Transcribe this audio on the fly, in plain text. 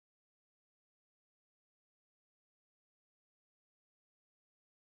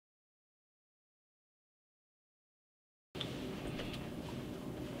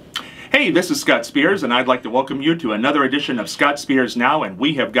Hey, this is Scott Spears, and I'd like to welcome you to another edition of Scott Spears Now, and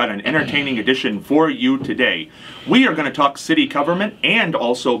we have got an entertaining edition for you today. We are going to talk city government and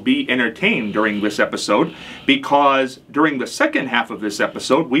also be entertained during this episode, because during the second half of this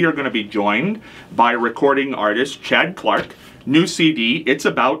episode, we are going to be joined by recording artist Chad Clark. New CD, It's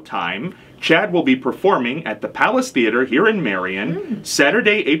About Time. Chad will be performing at the Palace Theater here in Marion,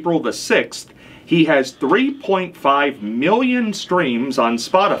 Saturday, April the 6th. He has 3.5 million streams on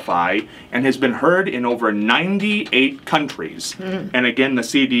Spotify and has been heard in over 98 countries. And again, the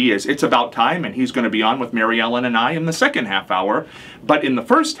CD is It's About Time, and he's going to be on with Mary Ellen and I in the second half hour. But in the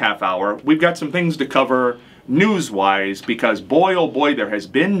first half hour, we've got some things to cover news-wise, because boy, oh boy, there has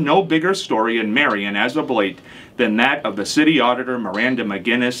been no bigger story in Marion as of late than that of the city auditor, Miranda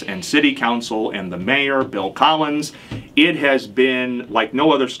McGinnis, and city council and the mayor, Bill Collins. It has been like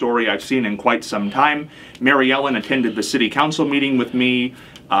no other story I've seen in quite some time. Mary Ellen attended the city council meeting with me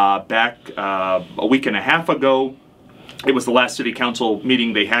back a week and a half ago. It was the last city council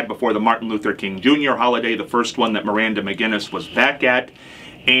meeting they had before the Martin Luther King Jr. holiday, the first one that Miranda McGinnis was back at.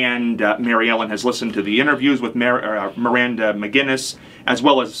 And Mary Ellen has listened to the interviews with Miranda McGinnis, as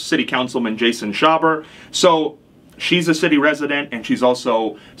well as City Councilman Jason Schaber. So she's a city resident, and she's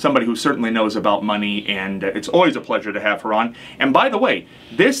also somebody who certainly knows about money, and it's always a pleasure to have her on. And by the way,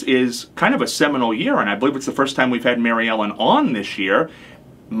 this is kind of a seminal year, and I believe it's the first time we've had Mary Ellen on this year.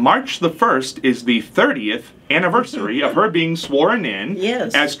 March the 1st is the 30th anniversary of her being sworn in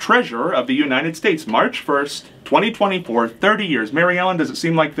as Treasurer of the United States. March 1st, 2024, 30 years. Mary Ellen, does it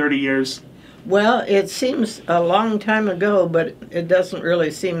seem like 30 years? Well, it seems a long time ago, but it doesn't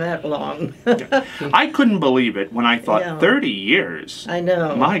really seem that long. I couldn't believe it when I thought 30 years. I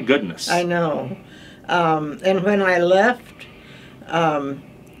know. My goodness. I know. And when I left,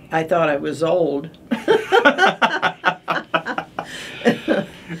 I thought I was old.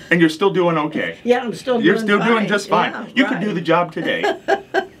 And you're still doing okay. Yeah, I'm still doing You're still fine. doing just fine. Yeah, you could do the job today.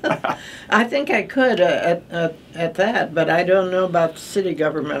 I think I could at that, but I don't know about city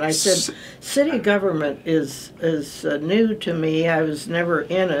government. I said city government is new to me. I was never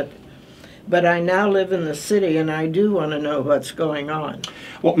in it. But I now live in the city, and I do want to know what's going on.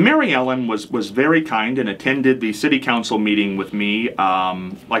 Well, Mary Ellen was very kind and attended the city council meeting with me,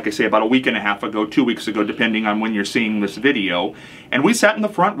 like I say, about a week and a half ago, 2 weeks ago, depending on when you're seeing this video. And we sat in the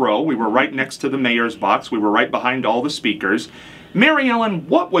front row. We were right next to the mayor's box. We were right behind all the speakers. Mary Ellen,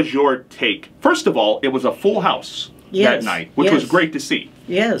 what was your take? First of all, it was a full house that night, which was great to see.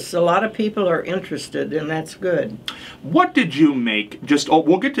 Yes, a lot of people are interested, and that's good. What did you make,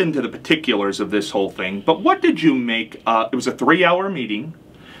 we'll get into the particulars of this whole thing, but what did you make, it was a 3-hour meeting,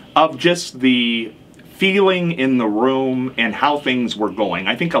 of just the feeling in the room and how things were going?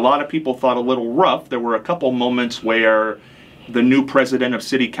 I think a lot of people thought a little rough. There were a couple moments where the new president of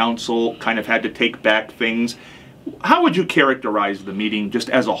city council kind of had to take back things. How would you characterize the meeting just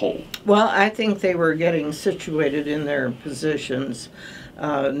as a whole? Well, I think they were getting situated in their positions.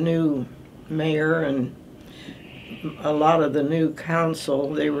 New mayor and a lot of the new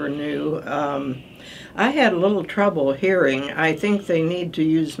council, they were new. I had a little trouble hearing. I think they need to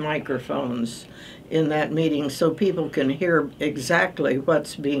use microphones in that meeting so people can hear exactly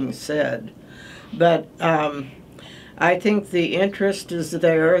what's being said. But I think the interest is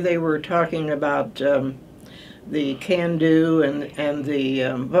there. They were talking about the can-do and the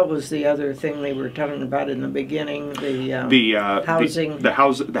what was the other thing they were talking about in the beginning? The housing. The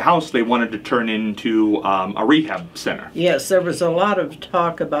house they wanted to turn into a rehab center. Yes, there was a lot of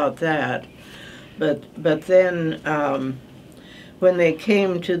talk about that, but then when they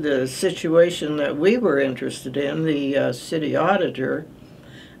came to the situation that we were interested in, the city auditor,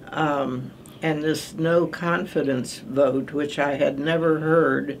 and this no confidence vote, which I had never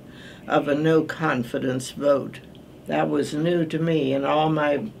heard of a no confidence vote. That was new to me, and all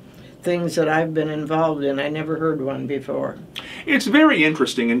my things that I've been involved in, I never heard one before. It's very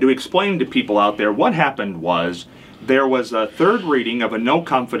interesting, and to explain to people out there, what happened was there was a third reading of a no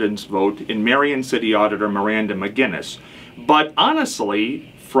confidence vote in Marion City Auditor Miranda McGinnis. But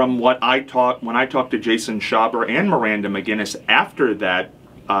honestly, from what when I talked to Jason Schaber and Miranda McGinnis after that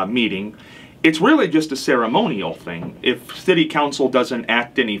meeting, it's really just a ceremonial thing. If city council doesn't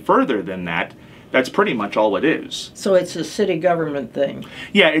act any further than that, that's pretty much all it is. So it's a city government thing.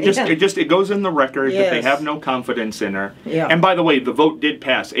 Yeah, it goes in the record that they have no confidence in her. Yeah. And by the way, the vote did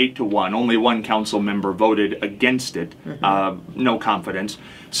pass 8-1. Only one council member voted against it, no confidence.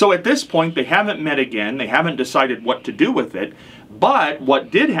 So at this point, they haven't met again. They haven't decided what to do with it. But what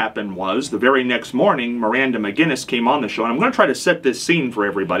did happen was, the very next morning, Miranda McGinnis came on the show, and I'm going to try to set this scene for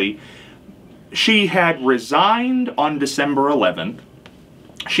everybody. She had resigned on December 11th.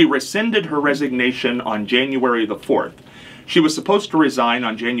 She rescinded her resignation on January the 4th. She was supposed to resign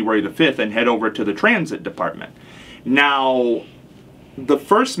on January the 5th and head over to the transit department. Now, the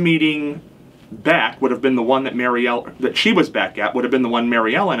first meeting back would have been the one that she was back at, would have been the one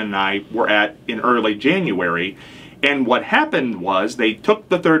Mary Ellen and I were at in early January. And what happened was they took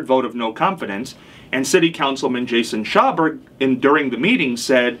the third vote of no confidence, and City Councilman Jason Schauber, during the meeting,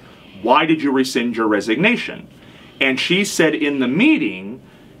 said, "Why did you rescind your resignation?" And she said in the meeting,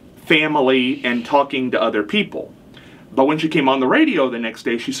 family and talking to other people. But when she came on the radio the next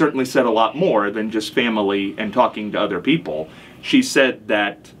day, she certainly said a lot more than just family and talking to other people. She said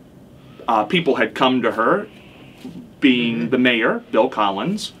that people had come to her, being the mayor, Bill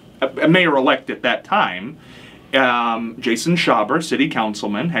Collins, a mayor-elect at that time. Jason Schauber, city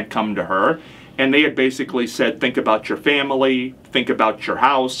councilman, had come to her, and they had basically said, think about your family, think about your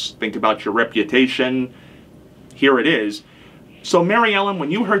house, think about your reputation. Here it is. So, Mary Ellen, when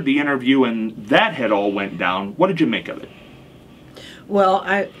you heard the interview and that had all went down, what did you make of it? Well,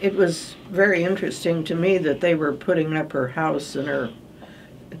 it was very interesting to me that they were putting up her house and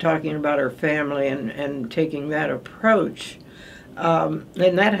talking about her family and taking that approach. And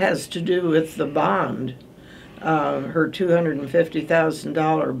that has to do with the bond, her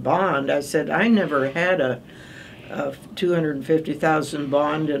 $250,000 bond. I said, I never had a $250,000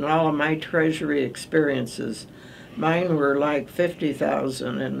 bond in all of my Treasury experiences. Mine were like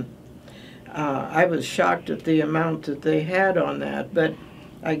 $50,000, and I was shocked at the amount that they had on that. But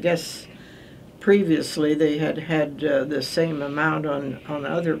I guess previously they had the same amount on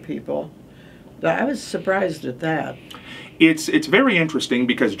other people. But I was surprised at that. It's very interesting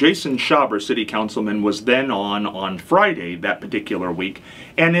because Jason Schauber, city councilman, was then on Friday that particular week,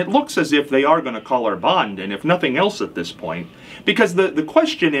 and it looks as if they are going to call her bond, and if nothing else at this point, because the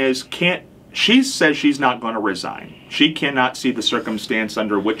question is, she says she's not going to resign. She cannot see the circumstance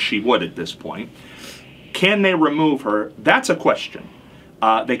under which she would at this point. Can they remove her? That's a question.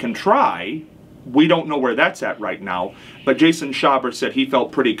 They can try. We don't know where that's at right now, but Jason Schauber said he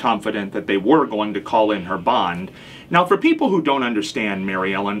felt pretty confident that they were going to call in her bond. Now, for people who don't understand,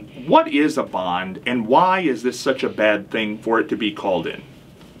 Mary Ellen, what is a bond, and why is this such a bad thing for it to be called in?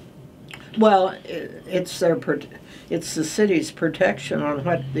 Well, it's the city's protection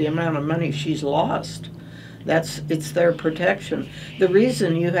on the amount of money she's lost. It's their protection. The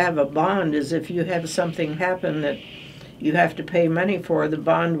reason you have a bond is if you have something happen that you have to pay money for, the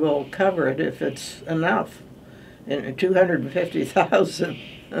bond will cover it if it's enough. And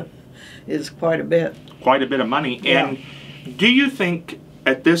 $250,000 is quite a bit. Quite a bit of money. Yeah. And do you think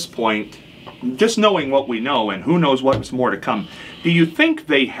at this point, just knowing what we know and who knows what's more to come, do you think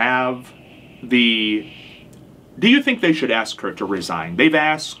they should ask her to resign? They've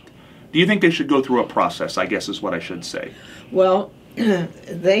asked. Do you think they should go through a process, I guess is what I should say? Well,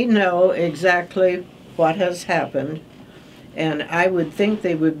 they know exactly what has happened, and I would think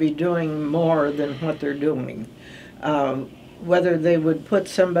they would be doing more than what they're doing. Whether they would put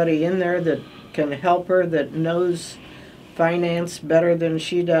somebody in there that can help her, that knows finance better than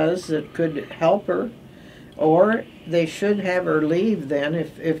she does, that could help her, or they should have her leave then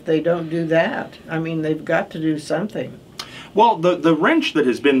if they don't do that. I mean, they've got to do something. Well, the wrench that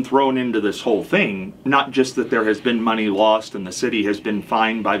has been thrown into this whole thing, not just that there has been money lost and the city has been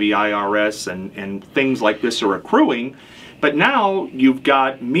fined by the IRS and things like this are accruing, but now you've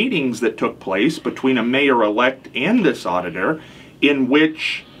got meetings that took place between a mayor-elect and this auditor in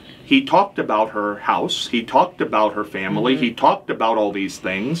which he talked about her house, he talked about her family, he talked about all these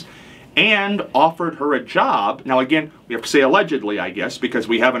things, and offered her a job. Now again, we have to say allegedly, I guess, because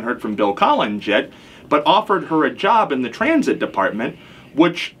we haven't heard from Bill Collins yet, but offered her a job in the transit department,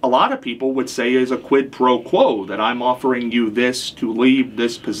 which a lot of people would say is a quid pro quo, that I'm offering you this to leave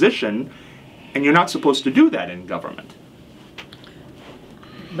this position, and you're not supposed to do that in government.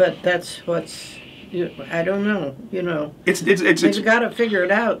 But that's I don't know, It's got to figure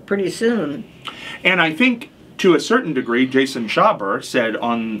it out pretty soon. And I think, to a certain degree, Jason Schauber said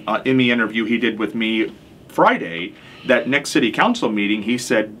in the interview he did with me Friday, that next city council meeting, he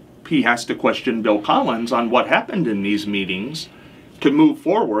said he has to question Bill Collins on what happened in these meetings to move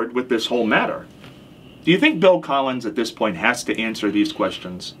forward with this whole matter. Do you think Bill Collins at this point has to answer these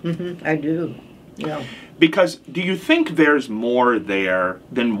questions? I do, yeah. Because do you think there's more there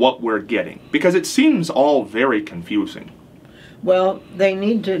than what we're getting? Because it seems all very confusing. Well, they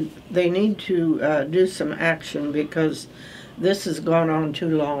need to do some action because this has gone on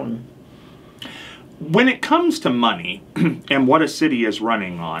too long. When it comes to money and what a city is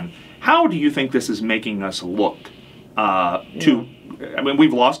running on, how do you think this is making us look to I mean,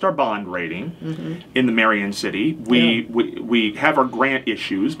 we've lost our bond rating in the Marion City. We have our grant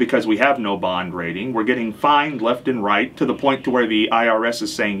issues because we have no bond rating. We're getting fined left and right to the point to where the IRS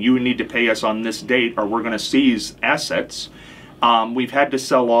is saying, you need to pay us on this date or we're going to seize assets. We've had to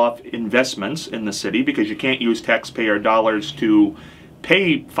sell off investments in the city because you can't use taxpayer dollars to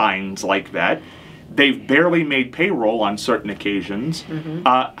pay fines like that. They've barely made payroll on certain occasions.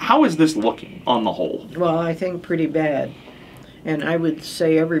 How is this looking on the whole? Well, I think pretty bad. And I would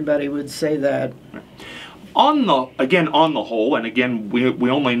say everybody would say that. On the whole, and again, we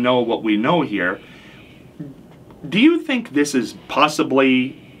only know what we know here, do you think this is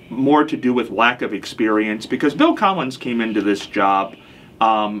possibly more to do with lack of experience? Because Bill Collins came into this job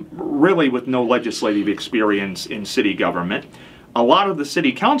really with no legislative experience in city government. A lot of the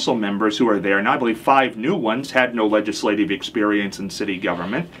city council members who are there, and I believe 5 new ones, had no legislative experience in city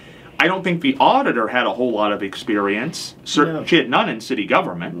government. I don't think the auditor had a whole lot of experience. No. She had none in city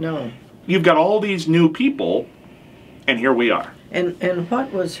government. No. You've got all these new people, and here we are. And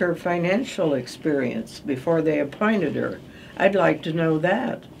what was her financial experience before they appointed her? I'd like to know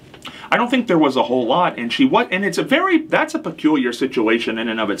that. I don't think there was a whole lot, and that's a peculiar situation in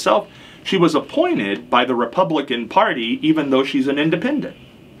and of itself. She was appointed by the Republican Party, even though she's an independent.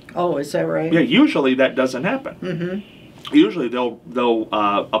 Oh, is that right? Yeah, usually that doesn't happen. Usually they'll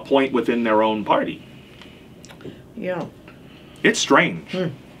appoint within their own party. Yeah. It's strange.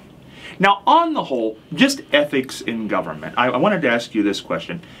 Now, on the whole, just ethics in government. I wanted to ask you this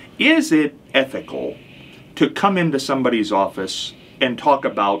question. Is it ethical to come into somebody's office and talk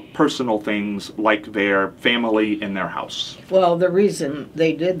about personal things like their family and their house? Well, the reason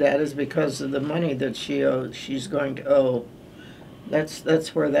they did that is because of the money that she's going to owe.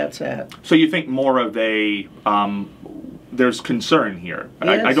 That's where that's at. So you think more of a, there's concern here.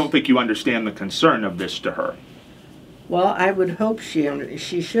 Yes. I don't think you understand the concern of this to her. Well, I would hope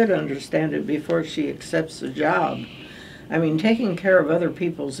she should understand it before she accepts the job. I mean, taking care of other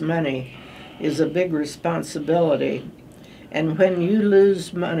people's money is a big responsibility. And when you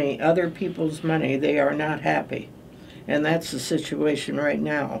lose money, other people's money, they are not happy. And that's the situation right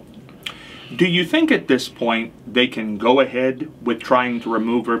now. Do you think at this point they can go ahead with trying to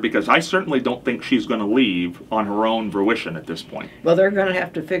remove her? Because I certainly don't think she's going to leave on her own fruition at this point. Well, they're going to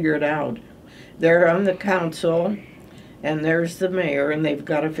have to figure it out. They're on the council, and there's the mayor, and they've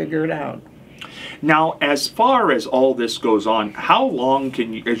got to figure it out. Now, as far as all this goes on, how long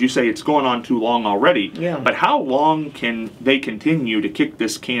can you, as you say, it's going on too long already, but how long can they continue to kick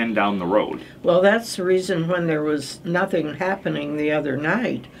this can down the road? Well, that's the reason when there was nothing happening the other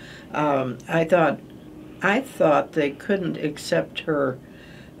night, I thought they couldn't accept her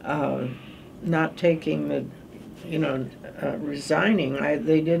not taking the, resigning.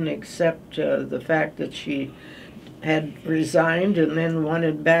 They didn't accept the fact that she had resigned and then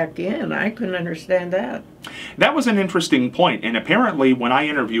wanted back in. I couldn't understand that. That was an interesting point, and apparently when I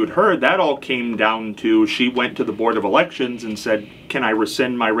interviewed her, that all came down to she went to the Board of Elections and said, can I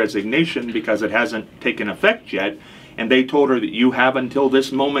rescind my resignation because it hasn't taken effect yet? And they told her that you have until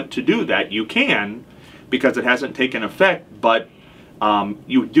this moment to do that. You can, because it hasn't taken effect, but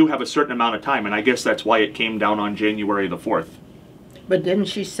you do have a certain amount of time, and I guess that's why it came down on January the 4th. But didn't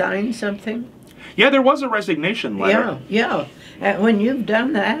she sign something? Yeah, there was a resignation letter. Yeah. When you've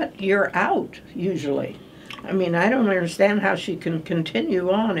done that, you're out, usually. I mean, I don't understand how she can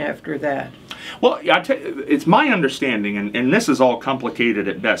continue on after that. Well, it's my understanding, and this is all complicated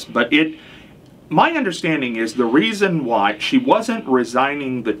at best, but my understanding is the reason why she wasn't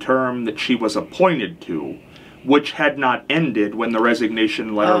resigning the term that she was appointed to, which had not ended when the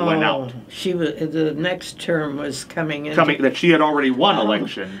resignation letter went out. The next term was coming in. That she had already won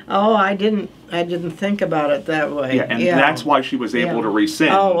election. Oh, I didn't think about it that way. Yeah, and that's why she was able to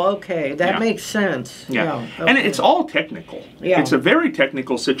rescind. Oh, okay, that makes sense. Yeah, okay. And it's all technical. Yeah. It's a very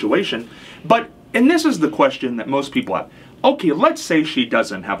technical situation. And this is the question that most people have. Okay, let's say she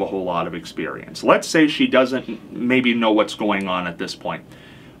doesn't have a whole lot of experience. Let's say she doesn't maybe know what's going on at this point.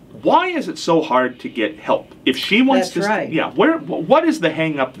 Why is it so hard to get help? If she wants That's right. Yeah, what is the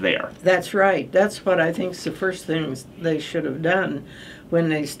hang up there? That's right. That's what I think is the first things they should have done when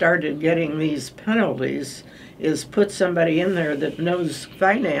they started getting these penalties, is put somebody in there that knows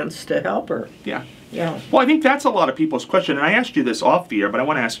finance to help her. Yeah. Yeah. Well, I think that's a lot of people's question, and I asked you this off the air, but I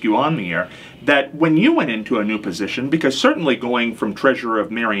want to ask you on the air, that when you went into a new position, because certainly going from treasurer of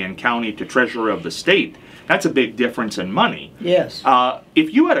Marion County to treasurer of the state, that's a big difference in money. Yes.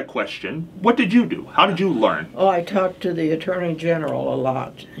 If you had a question, what did you do? How did you learn? Oh, I talked to the Attorney General a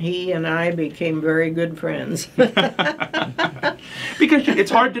lot. He and I became very good friends. Because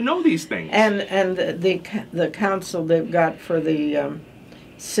it's hard to know these things. And the council they've got for the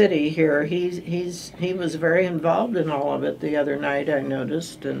city here, he was very involved in all of it the other night, I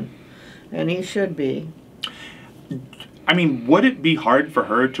noticed, and he should be. I mean, would it be hard for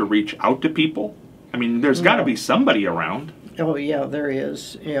her to reach out to people? I mean, there's got to be somebody around. Oh, yeah, there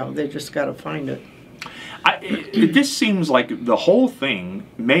is. Yeah, they just got to find it. It just seems like the whole thing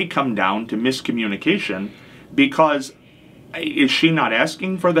may come down to miscommunication, because is she not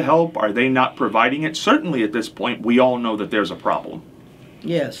asking for the help? Are they not providing it? Certainly at this point, we all know that there's a problem.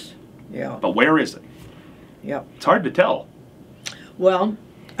 Yes, yeah. But where is it? Yeah. It's hard to tell. Well,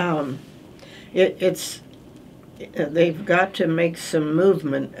 they've got to make some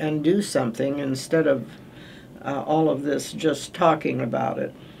movement and do something instead of all of this just talking about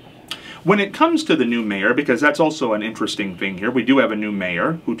it. When it comes to the new mayor, because that's also an interesting thing here, we do have a new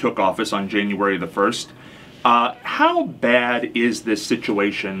mayor who took office on January the 1st. How bad is this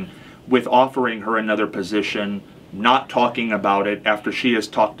situation with offering her another position, not talking about it after she has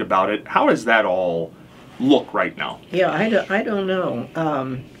talked about it? How does that all look right now? Yeah, I don't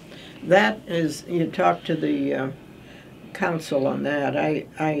know. That is, you talk to the council on that.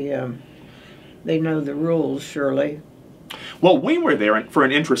 They know the rules, surely. Well, we were there for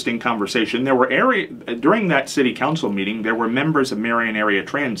an interesting conversation. There were during that city council meeting, there were members of Marion Area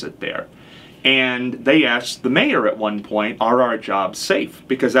Transit there. And they asked the mayor at one point, are our jobs safe?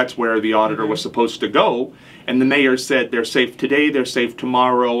 Because that's where the auditor was supposed to go. And the mayor said they're safe today, they're safe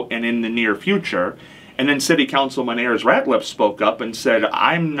tomorrow, and in the near future. And then City Councilman Ayers Ratliff spoke up and said,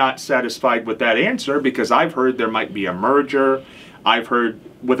 I'm not satisfied with that answer because I've heard there might be a merger. I've heard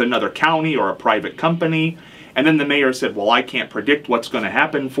with another county or a private company. And then the mayor said, well, I can't predict what's going to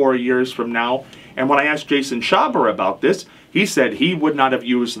happen 4 years from now. And when I asked Jason Schaber about this, he said he would not have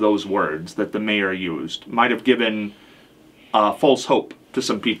used those words that the mayor used. Might have given false hope to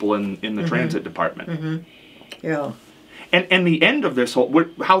some people in the transit department. Yeah. And the end of this whole,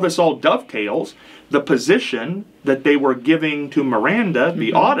 how this all dovetails, the position that they were giving to Miranda,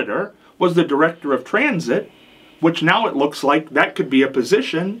 the auditor, was the director of transit, which now it looks like that could be a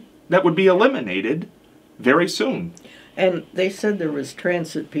position that would be eliminated very soon. And they said there was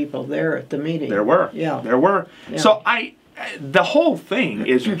transit people there at the meeting. There were. Yeah. There were. Yeah. So the whole thing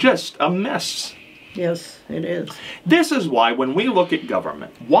is just a mess. Yes, it is. This is why when we look at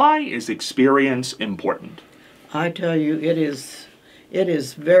government, why is experience important? I tell you, it is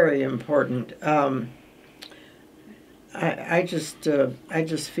very important. I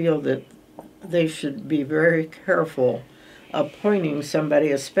just feel that they should be very careful appointing somebody,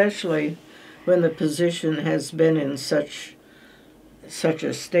 especially when the position has been in such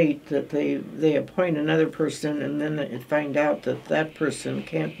a state that they appoint another person and then they find out that that person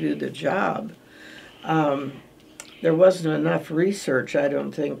can't do the job. There wasn't enough research, I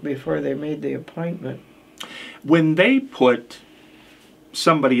don't think, before they made the appointment. When they put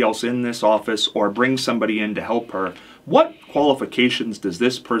somebody else in this office or bring somebody in to help her, what qualifications does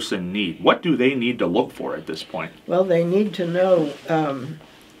this person need? What do they need to look for at this point? Well, they need to know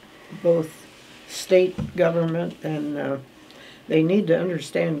both state government and they need to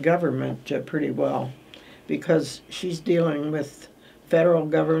understand government pretty well, because she's dealing with federal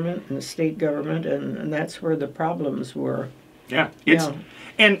government and state government, and that's where the problems were. Yeah,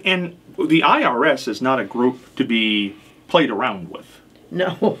 and the IRS is not a group to be played around with.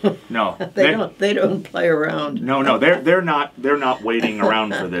 No, no, they don't play around. No, they're not waiting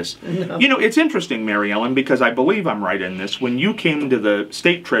around for this. No. You know, it's interesting, Mary Ellen, because I believe I'm right in this. When you came to the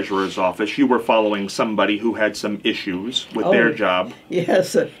state treasurer's office, you were following somebody who had some issues with their job.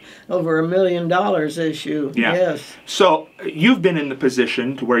 Yes, over $1 million issue. Yeah. Yes. So you've been in the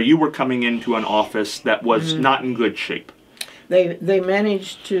position to where you were coming into an office that was not in good shape. They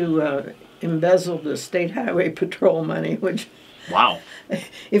managed to embezzle the State Highway Patrol money, which... Wow.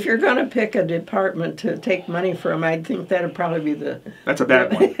 If you're going to pick a department to take money from, I'd think that'd probably be the... That's a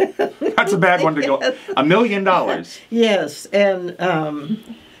bad one. That's a bad one to go. $1 million. Yes, and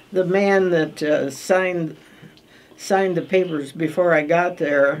the man that signed the papers before I got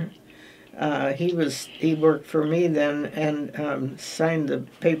there, he worked for me then and signed the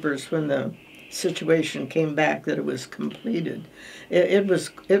papers when the situation came back that it was completed. It was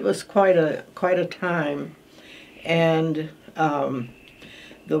quite a time, and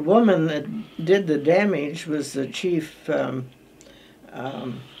The woman that did the damage was the chief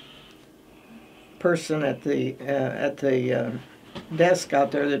person at the desk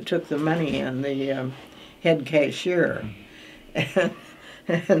out there that took the money in, the head cashier.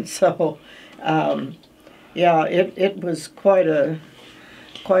 And so, yeah, it was quite a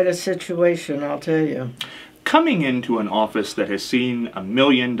situation, I'll tell you. Coming into an office that has seen $1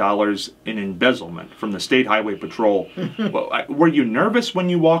 million in embezzlement from the State Highway Patrol, well, were you nervous when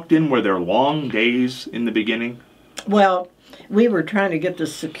you walked in? Were there long days in the beginning? Well, we were trying to get the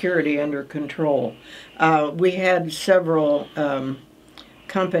security under control. We had several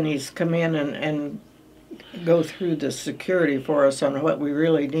companies come in and go through the security for us on what we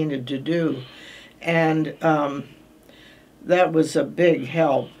really needed to do, and that was a big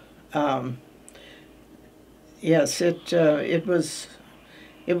help. Yes, it was.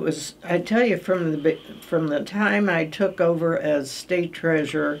 I tell you, from the time I took over as state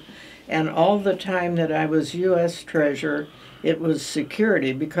treasurer, and all the time that I was U.S. treasurer, it was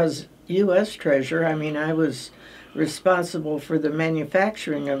security, because U.S. treasurer, I mean, I was responsible for the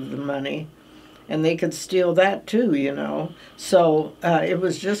manufacturing of the money, and they could steal that too, you know. So it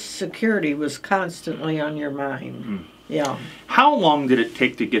was just security was constantly on your mind. Mm. Yeah. How long did it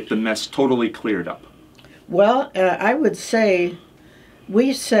take to get the mess totally cleared up? Well, I would say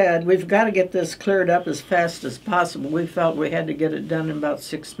we said we've got to get this cleared up as fast as possible. We felt we had to get it done in about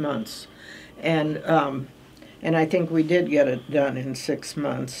 6 months, and I think we did get it done in 6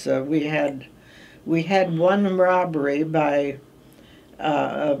 months. We had one robbery by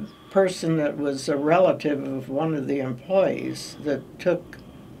a person that was a relative of one of the employees that took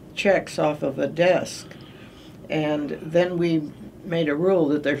checks off of a desk, and then we made a rule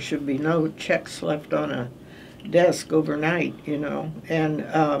that there should be no checks left on a desk overnight, you know. And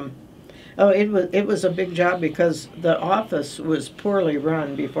it was a big job because the office was poorly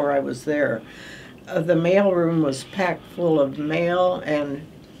run before I was there. The mail room was packed full of mail, and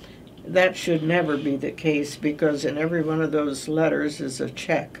that should never be the case, because in every one of those letters is a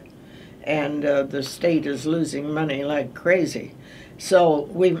check, and the state is losing money like crazy. So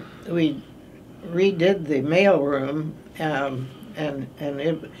we redid the mail room, and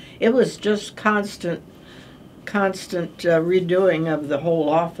it was just constant redoing of the whole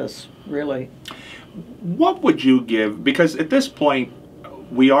office, really. What would you give, because at this point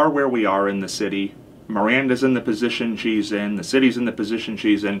we are where we are in the city, Miranda's in the position she's in, the city's in the position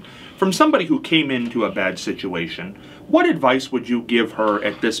she's in, from somebody who came into a bad situation, what advice would you give her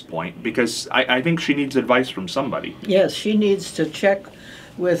at this point? Because I think she needs advice from somebody. Yes, she needs to check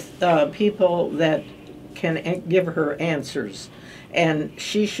with people that can give her answers, and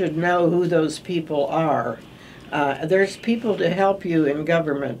she should know who those people are. There's people to help you in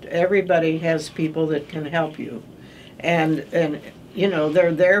government. Everybody has people that can help you, and you know,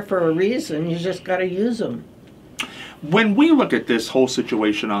 they're there for a reason. You just got to use them. When we look at this whole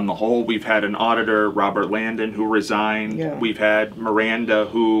situation on the whole, we've had an auditor, Robert Landon, who resigned. Yeah. We've had Miranda,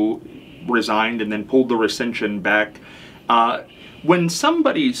 who resigned and then pulled the rescission back. When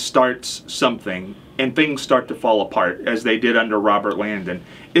somebody starts something and things start to fall apart, as they did under Robert Landon,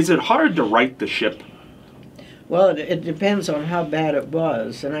 is it hard to right the ship? Well, it depends on how bad it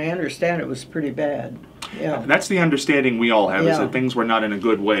was, and I understand it was pretty bad. Yeah. That's the understanding we all have, is that things were not in a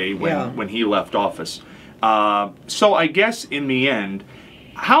good way when he left office. So I guess in the end,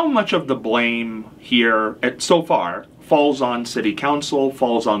 how much of the blame here so far falls on City Council,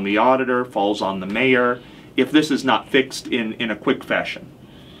 falls on the auditor, falls on the mayor, if this is not fixed in a quick fashion?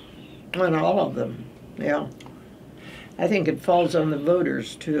 On all of them, yeah. I think it falls on the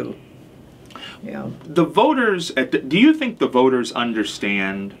voters, too. Yeah. The voters, do you think the voters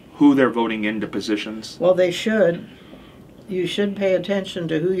understand who they're voting into positions? Well, they should. You should pay attention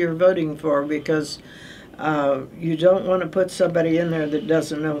to who you're voting for, because you don't want to put somebody in there that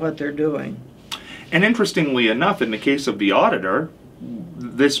doesn't know what they're doing. And interestingly enough, in the case of the auditor,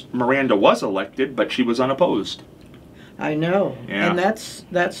 this Miranda was elected, but she was unopposed. I know, yeah. And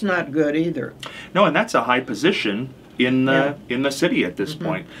that's not good either. No, and that's a high position in the city at this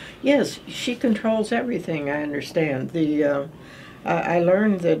point. Yes, she controls everything. I understand. I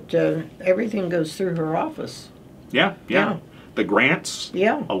learned that everything goes through her office. Yeah. The grants.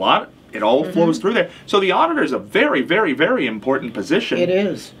 Yeah. A lot. It all flows through there. So the auditor is a very, very, very important position. It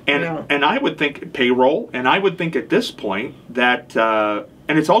is. And I would think payroll, and I would think at this point that,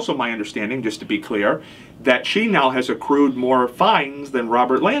 and it's also my understanding, just to be clear, that she now has accrued more fines than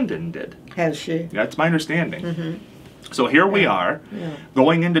Robert Landon did. Has she? That's my understanding. So here we are,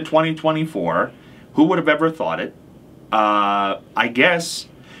 going into 2024. Who would have ever thought it? I guess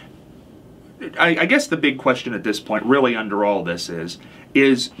the big question at this point, really under all this, is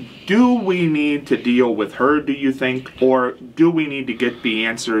is, do we need to deal with her, do you think, or do we need to get the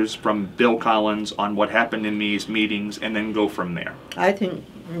answers from Bill Collins on what happened in these meetings and then go from there? I think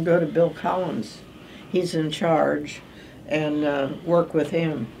we go to Bill Collins. He's in charge, and work with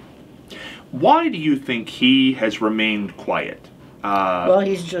him. Why do you think he has remained quiet? Well,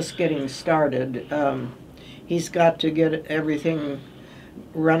 he's just getting started. He's got to get everything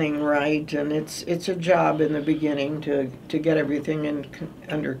running right, and it's a job in the beginning to get everything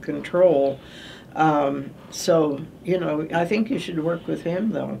under control. So, you know, I think you should work with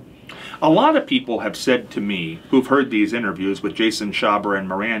him, though. A lot of people have said to me, who've heard these interviews with Jason Schaber and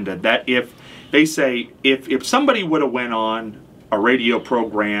Miranda, that if somebody would have went on a radio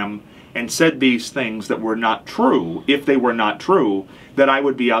program and said these things that were not true, if they were not true, that I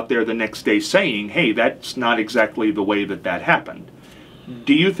would be out there the next day saying, hey, that's not exactly the way that happened.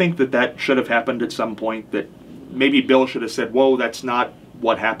 Do you think that should have happened at some point, that maybe Bill should have said, whoa, that's not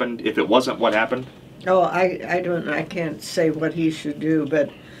what happened, if it wasn't what happened? Oh, I can't say what he should do, but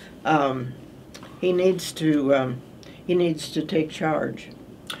he needs to take charge.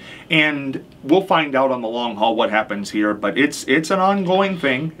 And we'll find out on the long haul what happens here, but it's an ongoing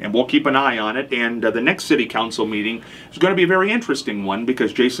thing, and we'll keep an eye on it. And the next city council meeting is going to be a very interesting one,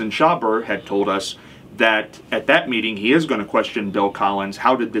 because Jason Schaber had told us that at that meeting he is going to question Bill Collins.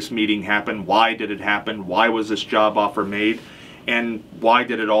 How did this meeting happen? Why did it happen? Why was this job offer made? And why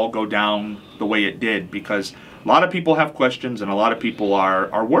did it all go down the way it did? Because a lot of people have questions, and a lot of people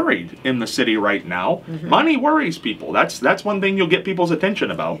are worried in the city right now. Mm-hmm. Money worries people. That's one thing you'll get people's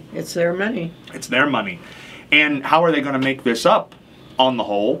attention about. It's their money. It's their money. And how are they going to make this up on the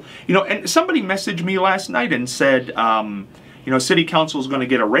whole? You know, and somebody messaged me last night and said, you know, city council is going to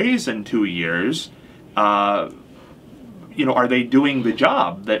get a raise in 2 years. You know, are they doing the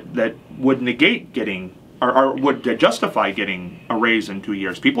job that would negate getting, or would justify getting a raise in 2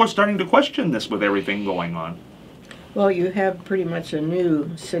 years? People are starting to question this with everything going on. Well, you have pretty much a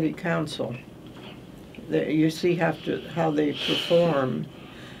new city council. You see how they perform.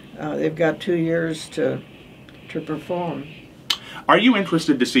 They've got 2 years to perform. Are you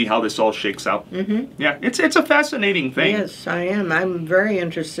interested to see how this all shakes out? Mm-hmm. Yeah, it's a fascinating thing. Yes, I am. I'm very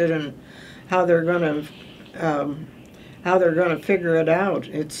interested in how they're going to figure it out.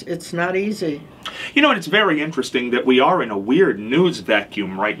 It's not easy. You know, and it's very interesting that we are in a weird news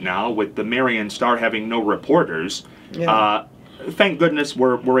vacuum right now, with the Marion Star having no reporters. Yeah. Thank goodness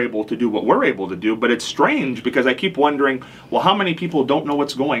we're able to do what we're able to do, but it's strange because I keep wondering, well, how many people don't know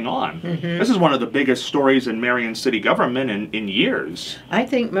what's going on? Mm-hmm. This is one of the biggest stories in Marion city government in years. I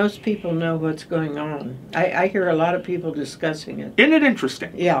think most people know what's going on. I hear a lot of people discussing it. Isn't it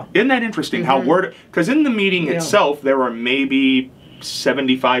interesting? Yeah. Isn't that interesting? Mm-hmm. Because in the meeting itself, there are maybe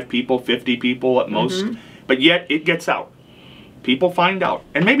 75 people, 50 people at most, mm-hmm. but yet it gets out. People find out.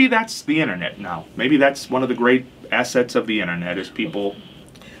 And maybe that's the internet now. Maybe that's one of the great assets of the internet, is people.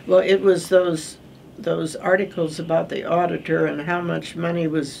 Well, it was those articles about the auditor and how much money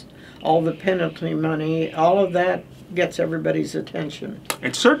was, all the penalty money, all of that gets everybody's attention.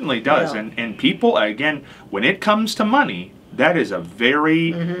 It certainly does. Yeah. And people, again, when it comes to money, that is a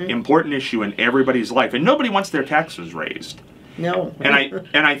very mm-hmm. important issue in everybody's life. And nobody wants their taxes raised. No.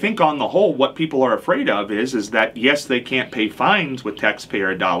 And I think on the whole, what people are afraid of is that, yes, they can't pay fines with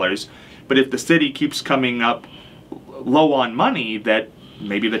taxpayer dollars, but if the city keeps coming up low on money, that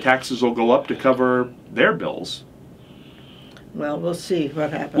maybe the taxes will go up to cover their bills. Well, we'll see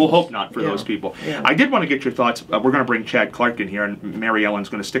what happens. We'll hope not for those people. Yeah. I did want to get your thoughts. We're going to bring Chad Clark in here, and Mary Ellen's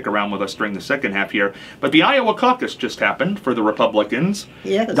going to stick around with us during the second half here. But the Iowa caucus just happened for the Republicans.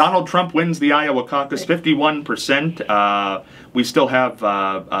 Yes. Donald Trump wins the Iowa caucus, 51%. We still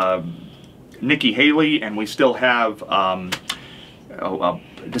have Nikki Haley, and we still have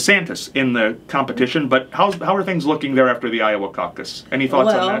DeSantis in the competition. But how are things looking there after the Iowa caucus? Any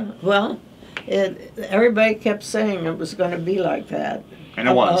thoughts on that? Well, everybody kept saying it was going to be like that. And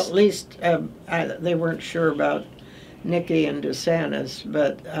it was. At least they weren't sure about Nikki and DeSantis.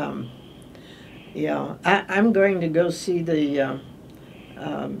 But, yeah, I'm going to go see the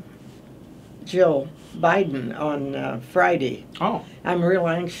Jill Biden on Friday. Oh. I'm real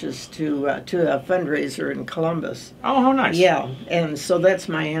anxious to a fundraiser in Columbus. Oh, how nice. Yeah, and so that's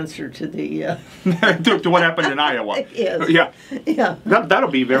my answer to the... to what happened in Iowa. Yes. Yeah. Yeah. That'll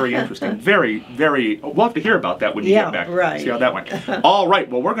be very interesting. Very, very... We'll have to hear about that when you get back. Right. See how that went. All right,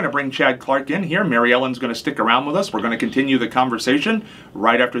 well, we're going to bring Chad Clark in here. Mary Ellen's going to stick around with us. We're going to continue the conversation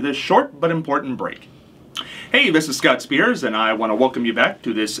right after this short but important break. Hey, this is Scott Spears, and I want to welcome you back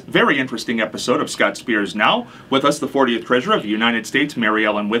to this very interesting episode of Scott Spears Now. With us, the 40th Treasurer of the United States, Mary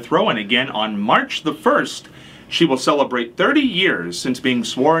Ellen Withrow, and again on March the 1st, She will celebrate 30 years since being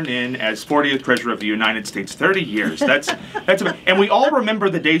sworn in as 40th Treasurer of the United States. 30 years. That's and we all remember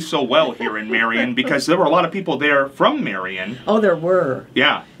the day so well here in Marion because there were a lot of people there from Marion. Oh, there were.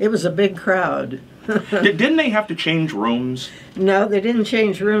 Yeah. It was a big crowd. Didn't they have to change rooms? No, they didn't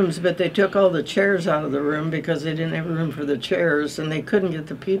change rooms, but they took all the chairs out of the room because they didn't have room for the chairs, and they couldn't get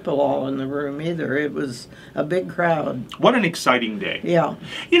the people all in the room either. It was a big crowd. What an exciting day. Yeah.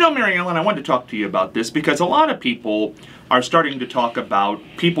 You know, Mary Ellen, I wanted to talk to you about this because a lot of people are starting to talk about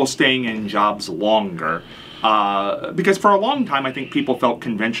people staying in jobs longer. Because for a long time, I think people felt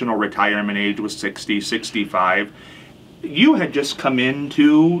conventional retirement age was 60, 65. You had just come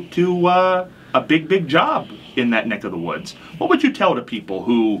into a big job in that neck of the woods. What would you tell to people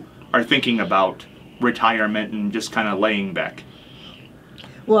who are thinking about retirement and just kind of laying back?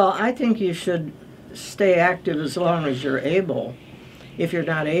 Well, I think you should stay active as long as you're able. If you're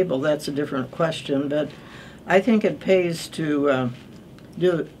not able, that's a different question, but I think it pays to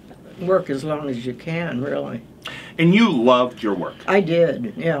work as long as you can, really. And you loved your work. I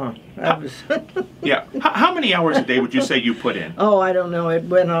did, yeah. I was Yeah. How many hours a day would you say you put in? Oh, I don't know. It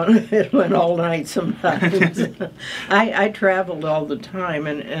went on. It went all night sometimes. I traveled all the time,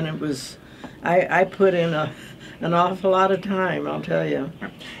 and it was. I put in an awful lot of time, I'll tell you.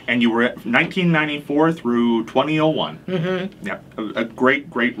 And you were at 1994 through 2001. Mm-hmm. Yeah, a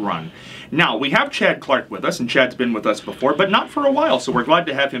great run. Now, we have Chad Clark with us, and Chad's been with us before, but not for a while, so we're glad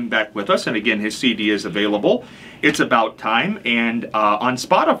to have him back with us. And again, his CD is available. It's About Time, and on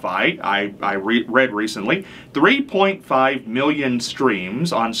Spotify, I read recently, 3.5 million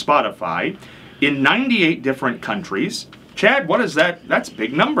streams on Spotify in 98 different countries. Chad, what is that? That's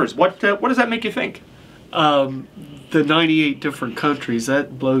big numbers. What does that make you think? The 98 different countries,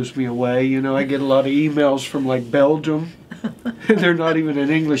 that blows me away. You know, I get a lot of emails from like Belgium. They're not even an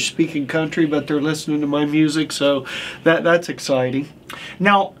English-speaking country, but they're listening to my music, so that's exciting.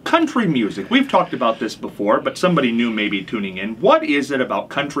 Now, country music, we've talked about this before, but somebody new may be tuning in. What is it about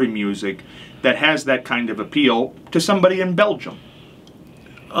country music that has that kind of appeal to somebody in Belgium?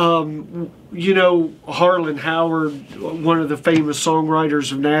 You know, Harlan Howard, one of the famous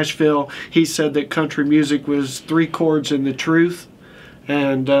songwriters of Nashville, he said that country music was 3 chords and the truth.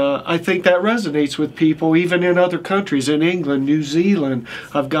 And I think that resonates with people, even in other countries, in England, New Zealand.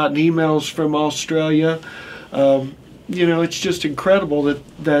 I've gotten emails from Australia. You know, it's just incredible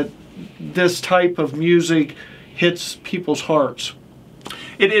that this type of music hits people's hearts.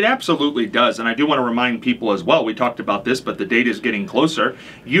 It absolutely does, and I do want to remind people as well, we talked about this, but the date is getting closer.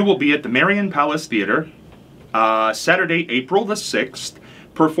 You will be at the Marion Palace Theater Saturday, April the 6th,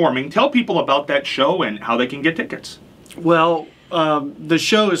 performing. Tell people about that show and how they can get tickets. Well, the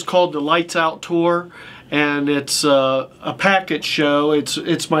show is called the Lights Out Tour, and it's a package show.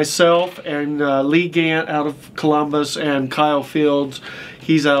 It's myself and Lee Gant out of Columbus and Kyle Fields.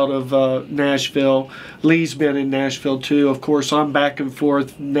 He's out of Nashville. Lee's been in Nashville too. Of course, I'm back and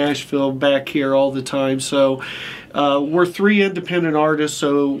forth, Nashville, back here all the time. So we're 3 independent artists,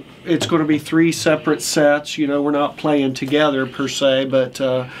 so it's going to be 3 separate sets. You know, we're not playing together per se, but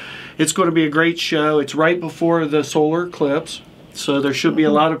it's going to be a great show. It's right before the solar eclipse. So there should be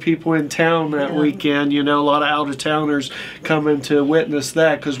a lot of people in town that weekend, you know, a lot of out-of-towners coming to witness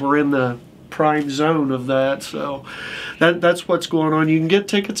that because we're in the prime zone of that. So that's what's going on. You can get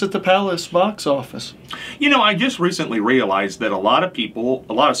tickets at the Palace box office. You know, I just recently realized that a lot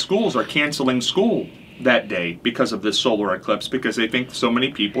of schools are canceling school that day because of this solar eclipse because they think so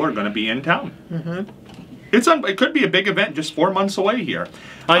many people are going to be in town. Mm-hmm. It could be a big event just 4 months away here.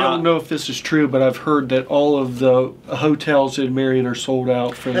 I don't know if this is true, but I've heard that all of the hotels in Marion are sold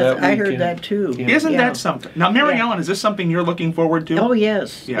out for that weekend. I heard that too. Yeah. Isn't that something? Now, Mary Ellen, is this something you're looking forward to? Oh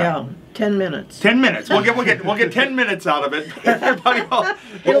yes, yeah. 10 minutes. 10 minutes. We'll get 10 minutes out of it. Everybody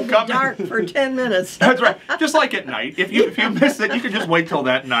It'll be dark for 10 minutes. That's right. Just like at night. If you miss it, you can just wait till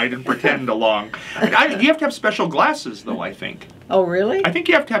that night and pretend along. You have to have special glasses, though, I think. Oh, really? I think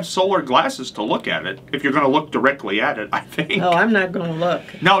you have to have solar glasses to look at it, if you're going to look directly at it, I think. Oh, I'm not going to look.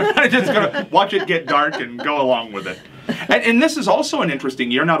 No, you're just going to watch it get dark and go along with it. And this is also an interesting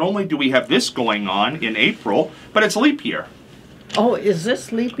year. Not only do we have this going on in April, but it's leap year. Oh, is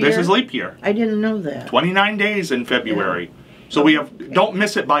this leap year? This is leap year. I didn't know that. 29 days in February. Yeah. So we have, don't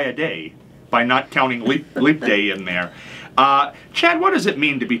miss it by a day, by not counting leap day in there. Chad, what does it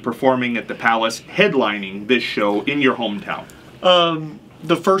mean to be performing at the Palace, headlining this show in your hometown?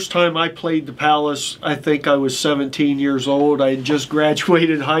 The first time I played the Palace, I think I was 17 years old. I had just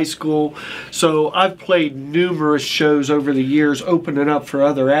graduated high school. So I've played numerous shows over the years, opening up for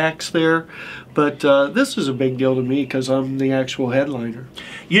other acts there. But this is a big deal to me because I'm the actual headliner.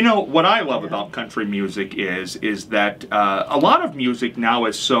 You know, what I love about country music is that a lot of music now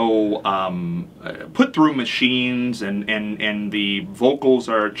is so put through machines and the vocals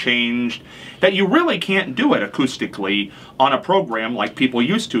are changed that you really can't do it acoustically on a program like people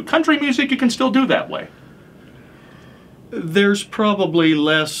used to. Country music, you can still do that way. There's probably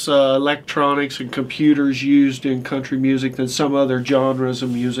less electronics and computers used in country music than some other genres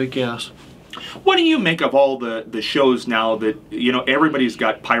of music, yes. What do you make of all the shows now that, you know, everybody's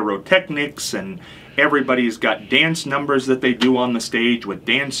got pyrotechnics and everybody's got dance numbers that they do on the stage with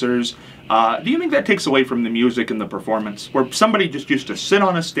dancers? Do you think that takes away from the music and the performance, where somebody just used to sit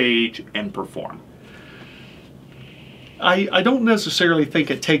on a stage and perform? I don't necessarily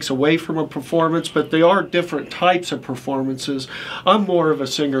think it takes away from a performance, but there are different types of performances. I'm more of a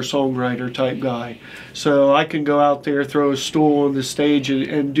singer-songwriter type guy. So I can go out there, throw a stool on the stage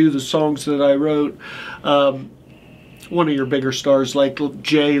and do the songs that I wrote. One of your bigger stars like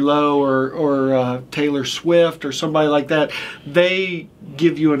J-Lo or Taylor Swift or somebody like that, they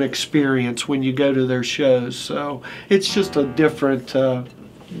give you an experience when you go to their shows. So it's just a different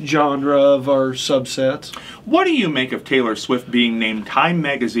genre of our subsets. What do you make of Taylor Swift being named Time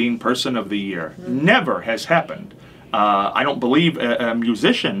Magazine Person of the Year? Never has happened. I don't believe a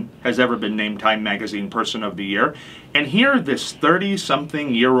musician has ever been named Time Magazine Person of the Year. And here, this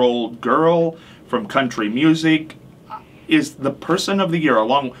 30-something-year-old girl from country music is the Person of the Year,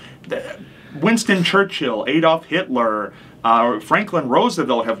 along Winston Churchill, Adolf Hitler, Franklin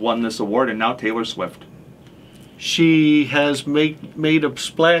Roosevelt have won this award, and now Taylor Swift. She has made a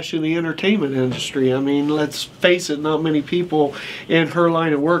splash in the entertainment industry. I mean, let's face it, not many people in her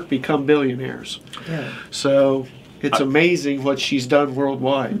line of work become billionaires. Yeah. So it's amazing what she's done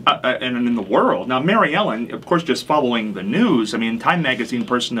worldwide. And in the world. Now, Mary Ellen, of course, just following the news, I mean, Time Magazine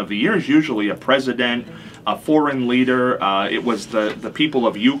Person of the Year is usually a president, a foreign leader. It was the people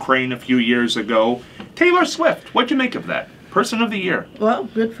of Ukraine a few years ago. Taylor Swift, what'd you make of that? Person of the Year. Well,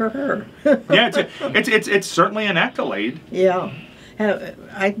 good for her. Yeah, it's certainly an accolade. Yeah.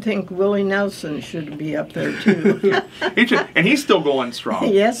 I think Willie Nelson should be up there too. And he's still going strong.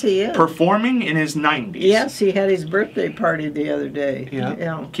 Yes, he is. Performing in his 90s. Yes, he had his birthday party the other day.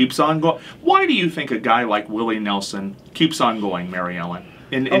 Yeah. Keeps on going. Why do you think a guy like Willie Nelson keeps on going, Mary Ellen?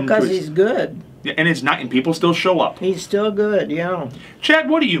 Because he's good. And it's not, and people still show up. He's still good, yeah. Chad,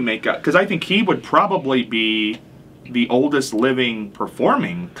 what do you make of? Because I think he would probably be the oldest living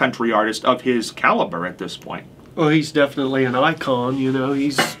performing country artist of his caliber at this point. Well, he's definitely an icon, you know.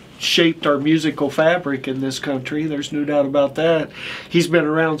 He's shaped our musical fabric in this country. There's no doubt about that. He's been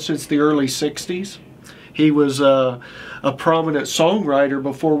around since the early 60s. He was a prominent songwriter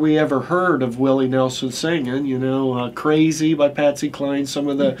before we ever heard of Willie Nelson singing, you know. Crazy by Patsy Cline, some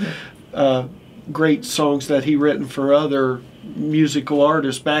of the great songs that he written for other musical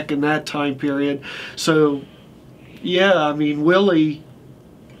artists back in that time period. So yeah, I mean, Willie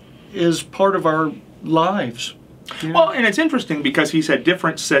is part of our lives. Yeah. Well, and it's interesting because he's had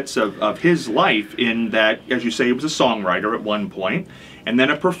different sets of his life in that, as you say, he was a songwriter at one point, and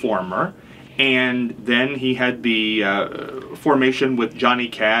then a performer, and then he had the formation with Johnny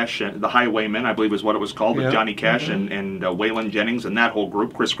Cash, and the Highwaymen, I believe is what it was called, with Johnny Cash and Waylon Jennings and that whole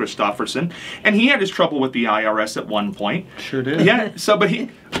group, Chris Christopherson. And he had his trouble with the IRS at one point. Sure did. Yeah, so, but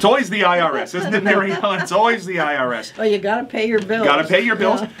it's always the IRS, isn't it, Mary Ellen? It's always the IRS. Well, you got to pay your bills. Got to pay your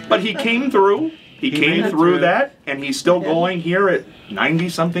bills. Yeah. But he came through. He came through that, and he's still Yeah. going here at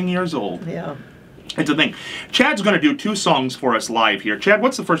 90-something years old. Yeah. It's a thing. Chad's going to do 2 songs for us live here. Chad,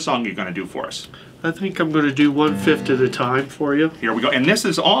 what's the first song you're going to do for us? I think I'm going to do 1/5 at a time for you. Here we go. And this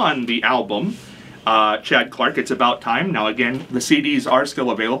is on the album, Chad Clark, It's About Time. Now, again, the CDs are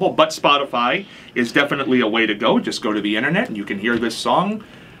still available, but Spotify is definitely a way to go. Just go to the internet, and you can hear this song.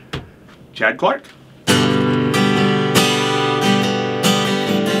 Chad Clark.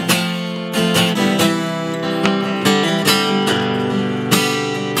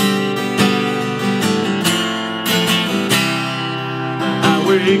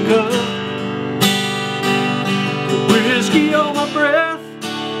 Wake up, whiskey on my breath,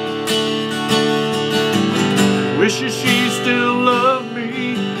 wishing she still loved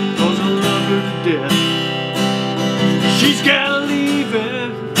me, 'cause I love her to death. She's gotta leave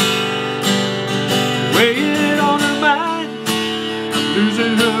it, weighing on her mind, I'm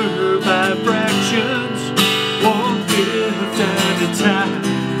losing her by fractions, 1/5 at a time.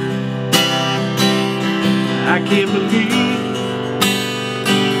 I can't believe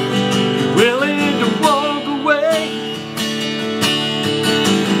willing to walk away.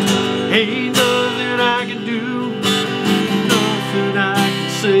 Ain't nothing I can do, nothing I can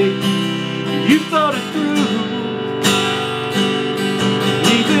say.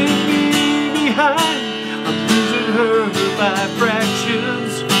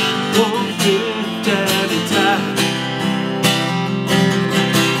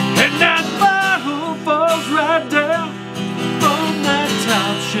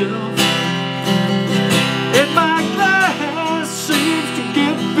 shelf, and my glass seems to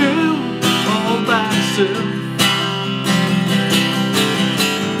get filled all by itself.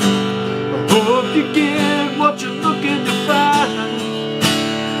 I hope you get what you're looking to find.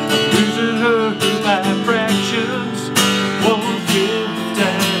 I'm losing her by fractions, 1/5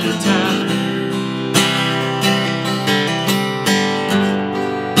 at a time.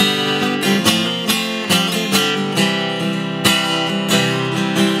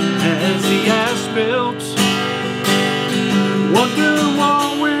 As the ice melts, wonder what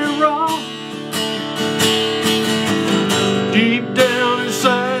we're wrong. Deep down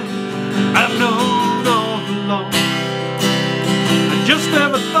inside, I've known all along. I just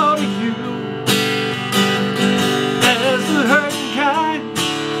never thought of you as the hurting kind,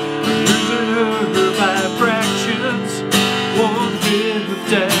 losing her by fractions,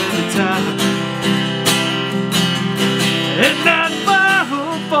 1/5 at a time. And that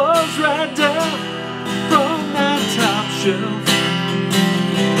bottle falls right down from that top shelf,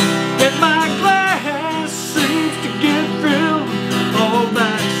 and my glass seems to get filled all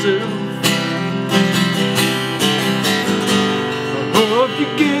by itself. I hope you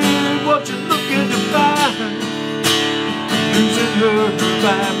get what you're looking to find. Losing her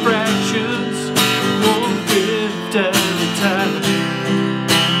by fractions, 1/5 at a time.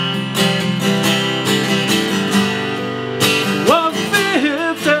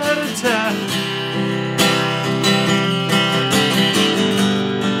 1/5 at a time.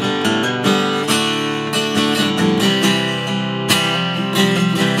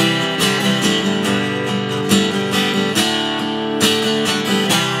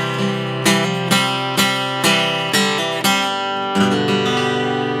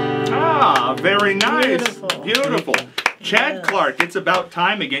 Very nice. Beautiful. Beautiful. Chad Yes. Clark, It's About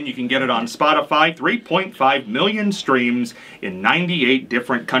Time. Again, you can get it on Spotify. 3.5 million streams in 98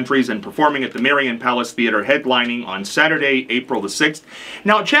 different countries and performing at the Marion Palace Theater, headlining on Saturday, April the 6th.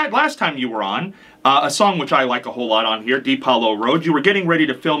 Now, Chad, last time you were on, a song which I like a whole lot on here, Deep Hollow Road, you were getting ready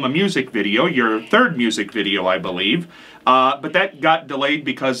to film a music video, your third music video, I believe. But that got delayed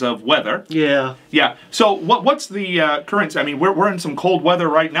because of weather. Yeah. Yeah. So what's the current? I mean, we're in some cold weather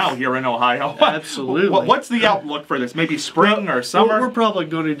right now here in Ohio. Absolutely. What's the outlook for this? Maybe spring or summer? We're probably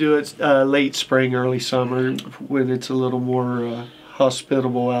going to do it late spring, early summer, when it's a little more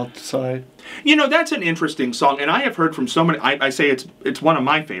hospitable outside. You know, that's an interesting song, and I have heard from so many. I say it's one of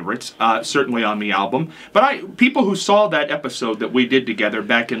my favorites, certainly on the album. But people who saw that episode that we did together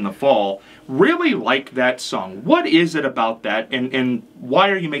back in the fall really like that song. What is it about that, and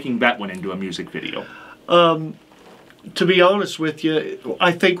why are you making that one into a music video? To be honest with you,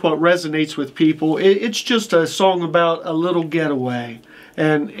 I think what resonates with people, it's just a song about a little getaway.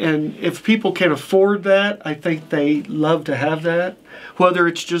 And if people can afford that, I think they love to have that. Whether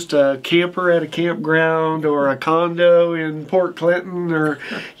it's just a camper at a campground or a condo in Port Clinton, or,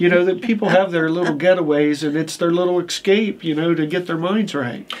 you know, that people have their little getaways and it's their little escape, you know, to get their minds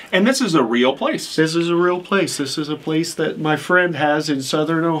right. And this is a real place. This is a real place. This is a place that my friend has in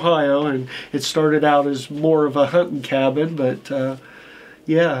southern Ohio, and it started out as more of a hunting cabin, but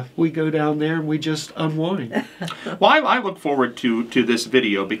yeah, we go down there and we just unwind. Well, I look forward to this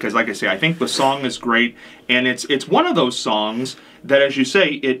video because, like I say, I think the song is great, and it's one of those songs that, as you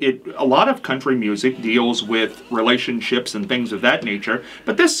say, a lot of country music deals with relationships and things of that nature,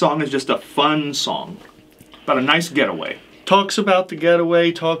 but this song is just a fun song about a nice getaway. Talks about the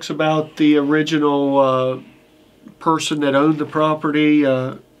getaway, talks about the original person that owned the property,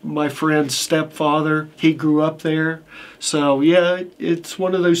 my friend's stepfather. He grew up there. So yeah, it's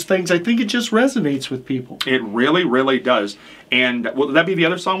one of those things. I think it just resonates with people. It really, really does. And will that be the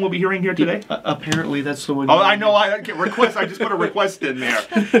other song we'll be hearing here today? Apparently that's the one. Oh, I know. I just put a request in there.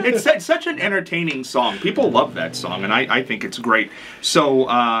 It's such an entertaining song. People love that song, and I think it's great. So,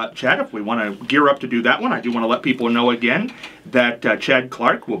 Chad, if we want to gear up to do that one, I do want to let people know again that Chad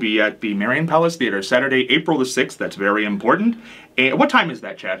Clark will be at the Marion Palace Theater Saturday, April the 6th. That's very important. And what time is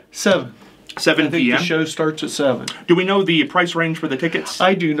that, Chad? 7. 7 I think p.m. the show starts at 7. Do we know the price range for the tickets?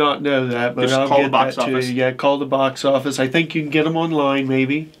 I do not know that, but Just I'll call get the box that to office. you. Yeah, call the box office. I think you can get them online,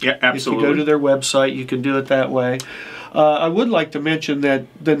 maybe. Yeah, absolutely. If you go to their website, you can do it that way. I would like to mention that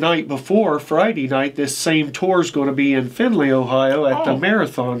the night before, Friday night, this same tour is going to be in Findlay, Ohio at the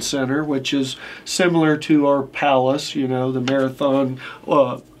Marathon Center, which is similar to our Palace. You know, the Marathon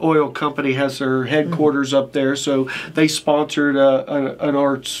Oil Company has their headquarters up there, so they sponsored an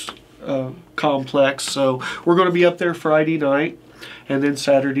arts complex. So we're going to be up there Friday night and then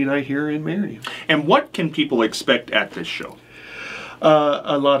Saturday night here in Marion. And what can people expect at this show?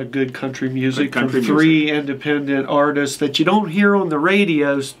 A lot of good country music Good country from 3 independent artists that you don't hear on the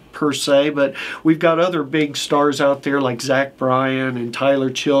radios per se, but we've got other big stars out there like Zach Bryan and Tyler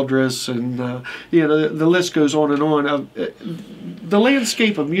Childress, and the list goes on and on. The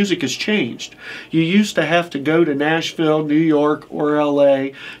landscape of music has changed. You used to have to go to Nashville, New York, or LA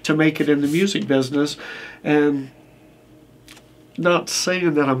to make it in the music business, and not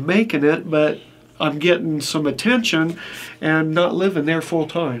saying that I'm making it, but I'm getting some attention and not living there full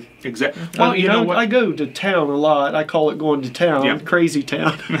time. Exactly. Well, you know what? I go to town a lot. I call it going to town, Yeah. crazy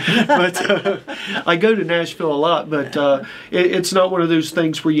town. But I go to Nashville a lot, but it's not one of those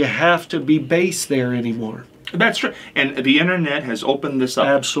things where you have to be based there anymore. That's true. And the internet has opened this up.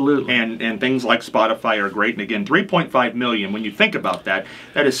 Absolutely. And things like Spotify are great. And again, 3.5 million, when you think about that,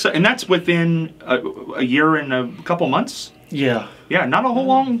 and that's within a year and a couple months. Yeah. Yeah, not a whole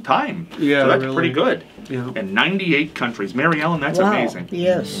long time. Yeah, so that's really. pretty good. Yeah. In 98 countries. Mary Ellen, that's Wow. amazing.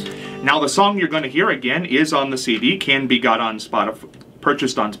 Yes. Now, the song you're going to hear again is on the CD, can be got on Spotify,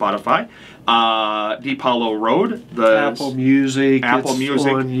 purchased on Spotify. Deep Hollow Road. Apple Music. Apple it's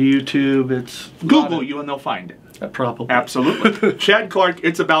Music. on YouTube. It's Google you and they'll find it. Probably. Absolutely. Chad Clark,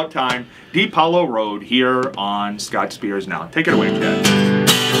 It's About Time. Deep Hollow Road here on Scott Spears Now. Take it away, Chad.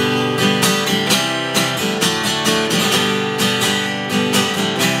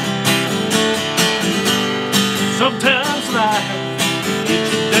 Sometimes life gets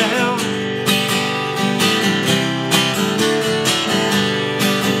you down.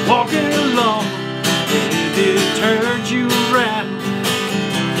 Walking along and it turns you around.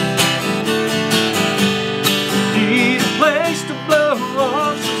 Need a place to blow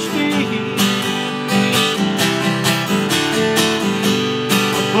off some steam.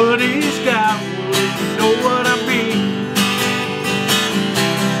 My buddy's got one, you know what I mean.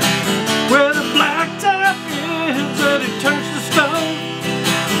 Where the blacktop ends and it turns to stone,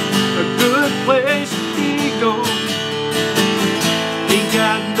 a good place to be gone. Ain't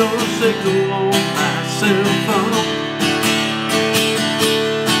got no signal on my cell phone.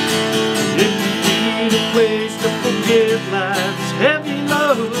 If you need a place to forget life's heavy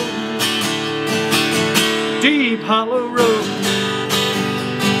load, Deep Hollow Road.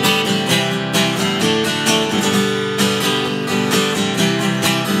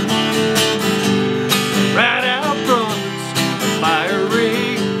 Right out front's a fire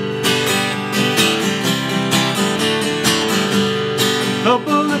ring.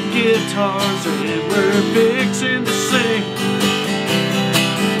 Couple of guitars and we're fixing to sing.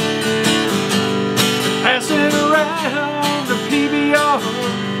 Passing around the PBR.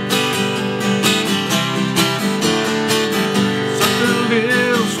 Something a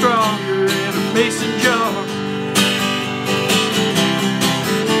little stronger in a mason jar.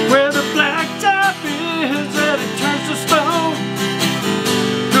 Where the blacktop is and it turns to stone,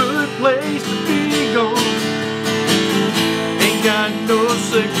 good place to be gone. Ain't got no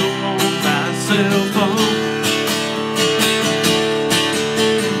signal on my cell phone.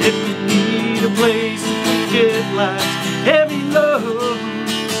 If you need a place to forget life's heavy load,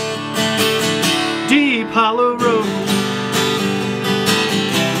 Deep Hollow Road.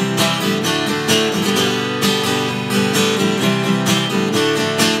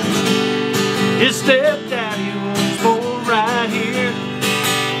 His stepdaddy was born right here.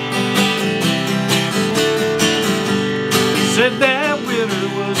 He said that winter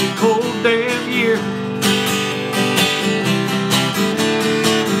was a cold damn year.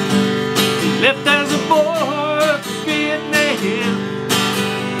 He left as a boy for Vietnam.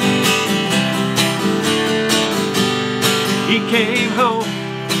 He came home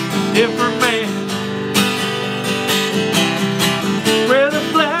a different man. Where the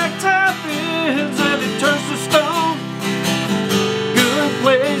blacktop ends and it turns to stone, good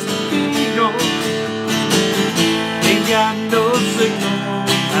place to be gone. Ain't got no signal on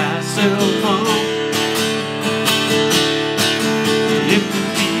my cell phone. If you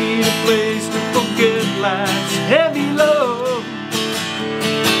need a place to forget life's heavy load,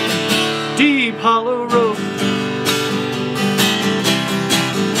 Deep Hollow Road.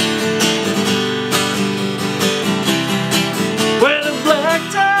 Where the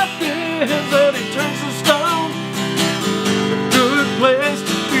blacktop ends and it turns to stone, a good place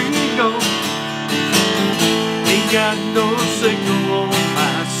to be gone. Ain't got no signal on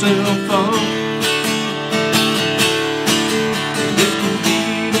my cell phone. If you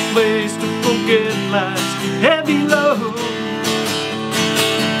need a place to forget life's heavy load,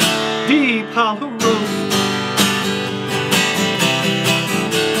 Deep Hollow Road.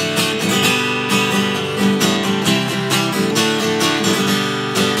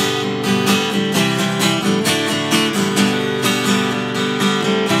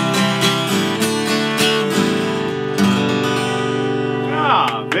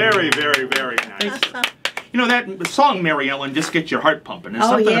 Very, very, very nice. You know, that song, Mary Ellen, just gets your heart pumping. There's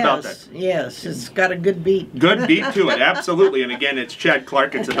Oh, something yes, about that. yes. It's got a good beat. Good beat to it, absolutely. And again, it's Chad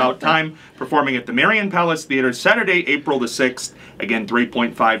Clark. It's About Time, performing at the Marion Palace Theater Saturday, April the 6th. Again,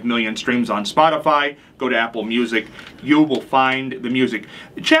 3.5 million streams on Spotify. Go to Apple Music. You will find the music.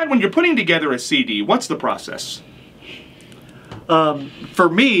 Chad, when you're putting together a CD, what's the process? For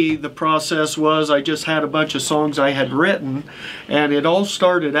me, the process was I just had a bunch of songs I had written, and it all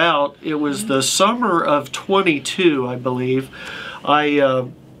started out, it was the summer of 22, I believe.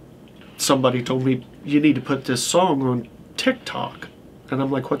 Somebody told me, you need to put this song on TikTok. And I'm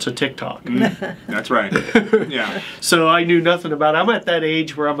like, what's a TikTok? That's right. Yeah. So I knew nothing about it. I'm at that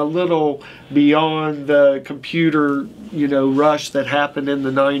age where I'm a little beyond the computer, you know, rush that happened in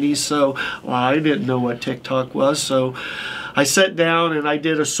the 90s. So I didn't know what TikTok was. So I sat down and I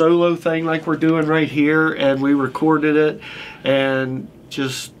did a solo thing like we're doing right here, and we recorded it, and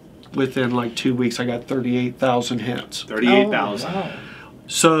just within like 2 weeks I got 38,000 hits. 38,000. Oh, wow.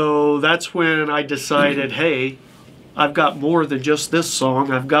 So that's when I decided, hey, I've got more than just this song.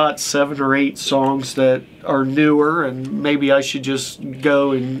 I've got 7 or 8 songs that are newer, and maybe I should just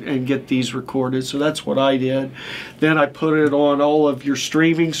go and get these recorded. So that's what I did. Then I put it on all of your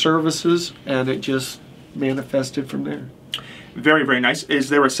streaming services, and it just manifested from there. Very, very nice. Is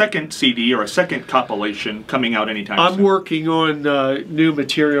there a second CD or a second compilation coming out anytime soon? I'm working on new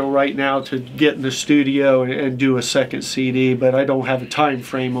material right now to get in the studio and do a second CD, but I don't have a time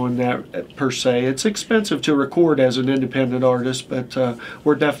frame on that per se. It's expensive to record as an independent artist, but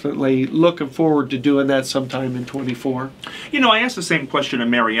we're definitely looking forward to doing that sometime in 24. You know, I asked the same question to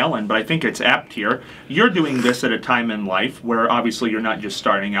Mary Ellen, but I think it's apt here. You're doing this at a time in life where obviously you're not just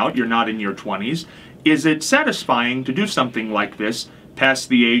starting out, you're not in your 20s. Is it satisfying to do something like this past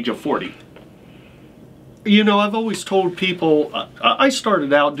the age of 40? You know, I've always told people, I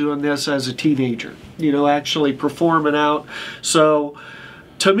started out doing this as a teenager, you know, actually performing out. So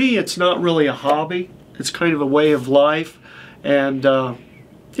to me, it's not really a hobby. It's kind of a way of life. And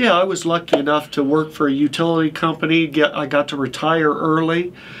yeah, I was lucky enough to work for a utility company. I got to retire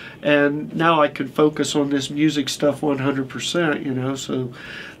early. And now I could focus on this music stuff 100%, you know, so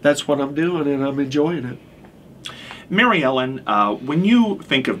that's what I'm doing, and I'm enjoying it. Mary Ellen, when you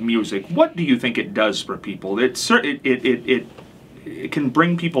think of music, what do you think it does for people? It can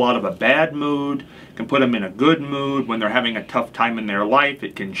bring people out of a bad mood, can put them in a good mood. When they're having a tough time in their life,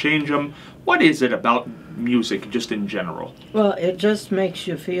 it can change them. What is it about music just in general? Well, it just makes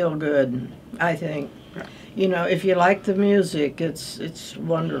you feel good, I think. Yeah. You know, if you like the music, it's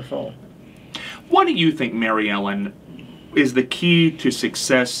wonderful. What do you think, Mary Ellen, is the key to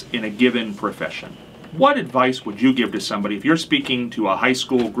success in a given profession? What advice would you give to somebody if you're speaking to a high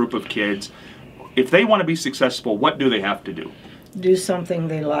school group of kids? If they want to be successful, what do they have to do? Do something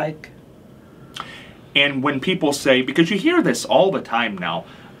they like. And when people say, because you hear this all the time now,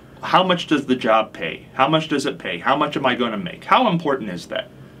 how much does the job pay? How much does it pay? How much am I going to make? How important is that?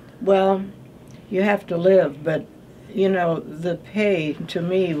 Well, you have to live, but, you know, the pay, to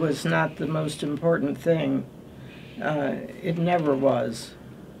me, was not the most important thing. It never was.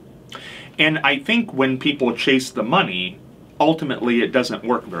 And I think when people chase the money, ultimately it doesn't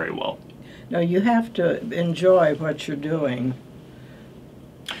work very well. No, you have to enjoy what you're doing.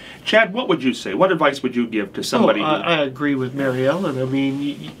 Chad, what would you say? What advice would you give to somebody? I agree with Mary Ellen. I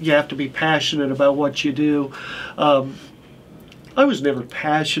mean, you have to be passionate about what you do. I was never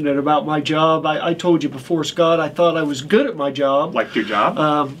passionate about my job. I told you before, Scott, I thought I was good at my job. Liked your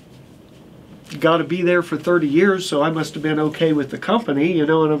job? Got to be there for 30 years, so I must have been okay with the company, you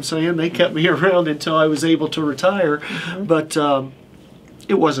know what I'm saying? They kept me around until I was able to retire, but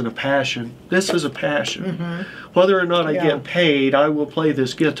it wasn't a passion. This is a passion. Whether or not I get paid, I will play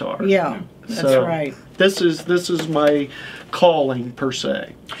this guitar. Yeah, that's right. This is my calling, per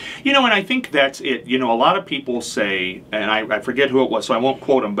se. You know, and I think that's it. You know, a lot of people say, and I forget who it was, so I won't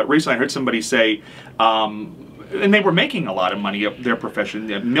quote them, but recently I heard somebody say, and they were making a lot of money at their profession,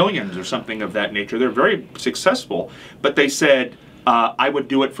 millions or something of that nature. They're very successful, but they said, I would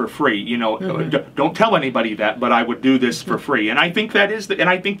do it for free. You know, don't tell anybody that, but I would do this for free. And I think that is, and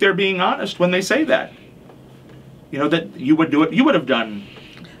I think they're being honest when they say that. You know, that you would do it, you would have done.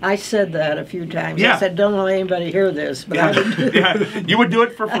 I said that a few times. Yeah. I said, don't let anybody hear this, but I would do it. Yeah, you would do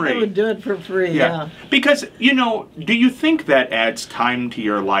it for free. I would do it for free, yeah. Because, you know, do you think that adds time to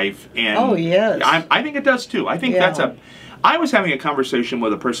your life? And oh, yes. I think it does too. I think that's I was having a conversation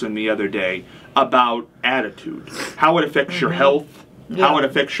with a person the other day about attitude, how it affects your health, how it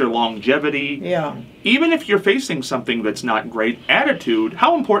affects your longevity. Yeah. Even if you're facing something that's not great, attitude,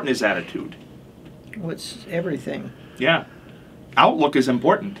 how important is attitude? It's everything. Yeah. outlook is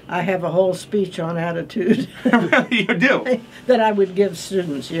important. I have a whole speech on attitude You do? that I would give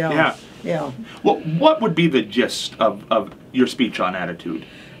students, Yeah. Yeah. Well, what would be the gist of your speech on attitude?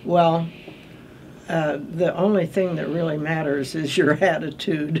 Well, the only thing that really matters is your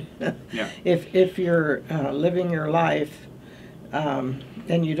attitude. Yeah. If you're living your life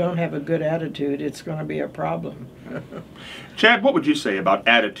and you don't have a good attitude, it's going to be a problem. Chad, what would you say about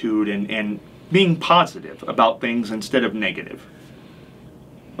attitude and being positive about things instead of negative?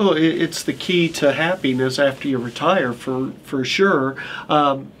 Oh, it's the key to happiness after you retire, for sure.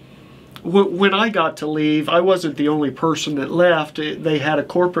 When I got to leave, I wasn't the only person that left. They had a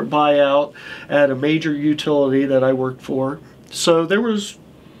corporate buyout at a major utility that I worked for. So there was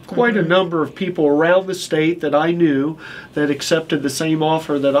quite a number of people around the state that I knew that accepted the same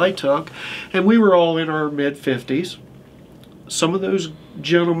offer that I took. And we were all in our mid-50s. Some of those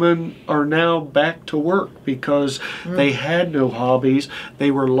gentlemen are now back to work because they had no hobbies.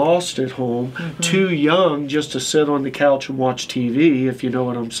 They were lost at home, too young just to sit on the couch and watch TV, if you know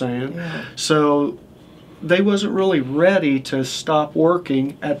what I'm saying. Yeah. So they wasn't really ready to stop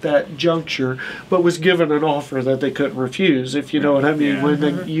working at that juncture, but was given an offer that they couldn't refuse, if you know what I mean. Yeah.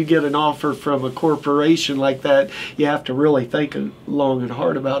 When you get an offer from a corporation like that, you have to really think long and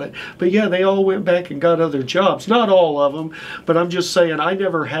hard about it. But yeah, they all went back and got other jobs. Not all of them, but I'm just saying I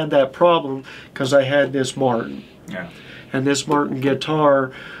never had that problem because I had this Martin. Yeah. And this Martin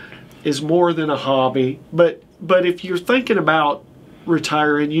guitar is more than a hobby. But if you're thinking about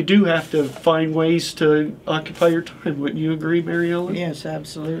retiring, you do have to find ways to occupy your time. Wouldn't you agree, Mary Ellen? Yes,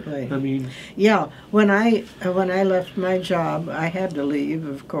 absolutely. I mean, Yeah, when I left my job, I had to leave,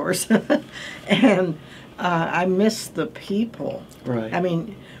 of course, and I missed the people. right. I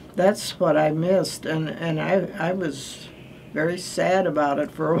mean, that's what I missed, and I was very sad about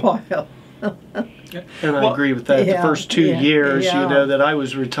it for a while. And I Well, agree with that. yeah, The first 2 yeah, years, yeah. you know, that I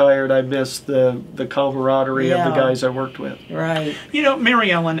was retired, I missed the camaraderie of the Yeah. guys I worked with. Right. You know,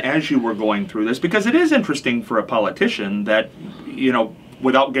 Mary Ellen, as you were going through this, because it is interesting for a politician that, you know,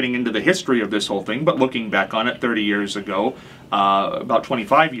 without getting into the history of this whole thing, but looking back on it 30 years ago, about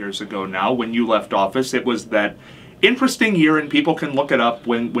 25 years ago now, when you left office, it was that interesting year, and people can look it up,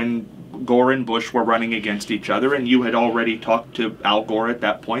 when Gore and Bush were running against each other, and you had already talked to Al Gore at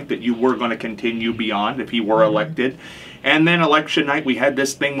that point that you were going to continue beyond if he were elected. And then election night, we had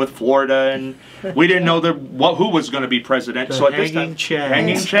this thing with Florida, and we didn't know who was going to be president. The so at this hanging time, chads.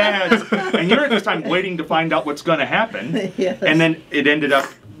 hanging chads, and you're at this time waiting to find out what's going to happen. Yes. And then it ended up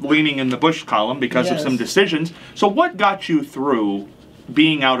leaning in the Bush column because of Yes. some decisions. So what got you through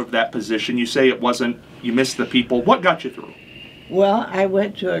being out of that position? You say it wasn't, you missed the people. What got you through? Well, I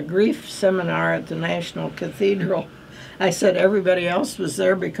went to a grief seminar at the National Cathedral. I said everybody else was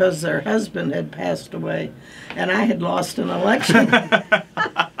there because their husband had passed away, and I had lost an election.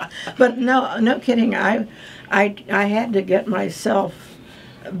 But no kidding. I had to get myself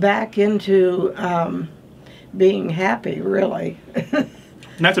back into being happy, really.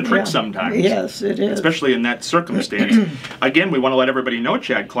 And that's a trick Yeah. sometimes. Yes, it is. Especially in that circumstance. Again, we want to let everybody know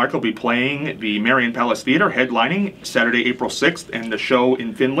Chad Clark will be playing the Marion Palace Theater, headlining Saturday, April 6th, and the show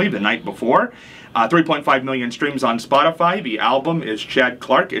in Findlay the night before. 3.5 million streams on Spotify. The album is Chad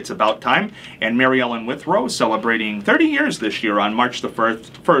Clark, It's About Time, and Mary Ellen Withrow, celebrating 30 years this year on March the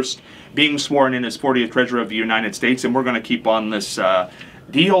 1st, being sworn in as 40th Treasurer of the United States, and we're going to keep on this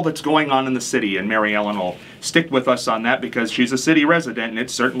deal that's going on in the city, and Mary Ellen will stick with us on that because she's a city resident, and it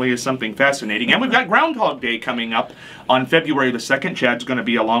certainly is something fascinating. And we've got Groundhog Day coming up on February the 2nd. Chad's going to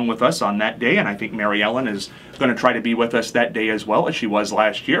be along with us on that day, and I think Mary Ellen is going to try to be with us that day as well as she was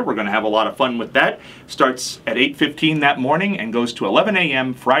last year. We're going to have a lot of fun with that. Starts at 8:15 that morning and goes to 11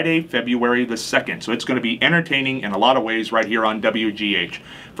 a.m. Friday, February the 2nd. So it's going to be entertaining in a lot of ways right here on WGH.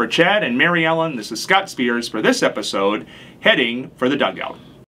 For Chad and Mary Ellen, this is Scott Spears for this episode, Heading for the Dugout.